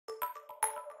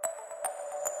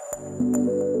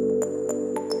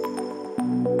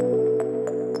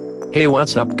Hey,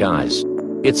 what's up guys?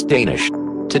 It's Danish.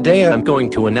 Today I'm going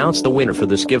to announce the winner for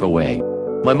this giveaway.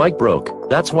 My mic broke,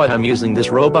 that's why I'm using this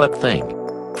robot thing.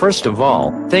 First of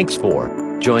all, thanks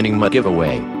for joining my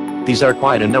giveaway. These are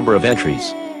quite a number of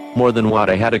entries. More than what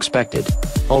I had expected.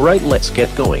 Alright, let's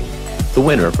get going. The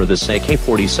winner for this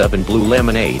AK-47 Blue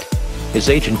Lemonade is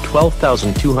Agent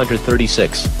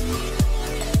 12236.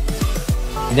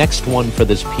 Next one for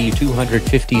this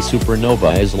P250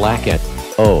 Supernova is Lacket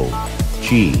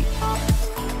OG.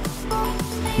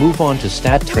 Move on to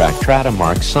StatTrack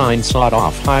Tratamark sign sawed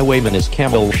off Highwayman is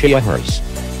Camel Shahers.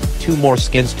 2 more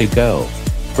skins to go.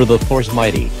 For the Thor's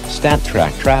Mighty,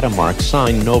 StatTrack Tratamark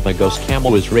sign Nova Ghost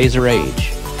Camo is Razor Age.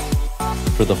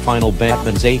 For the final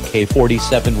Batman's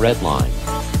AK-47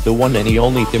 Redline, the one and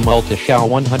only Thimulta Shao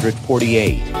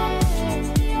 148.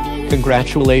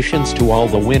 Congratulations to all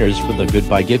the winners for the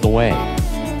goodbye giveaway.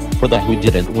 For the who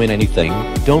didn't win anything,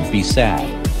 don't be sad.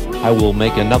 I will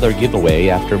make another giveaway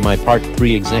after my Part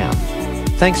 3 exam.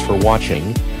 Thanks for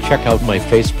watching, check out my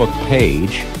Facebook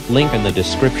page, link in the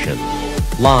description.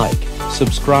 Like,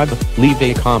 subscribe, leave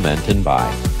a comment and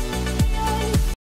bye.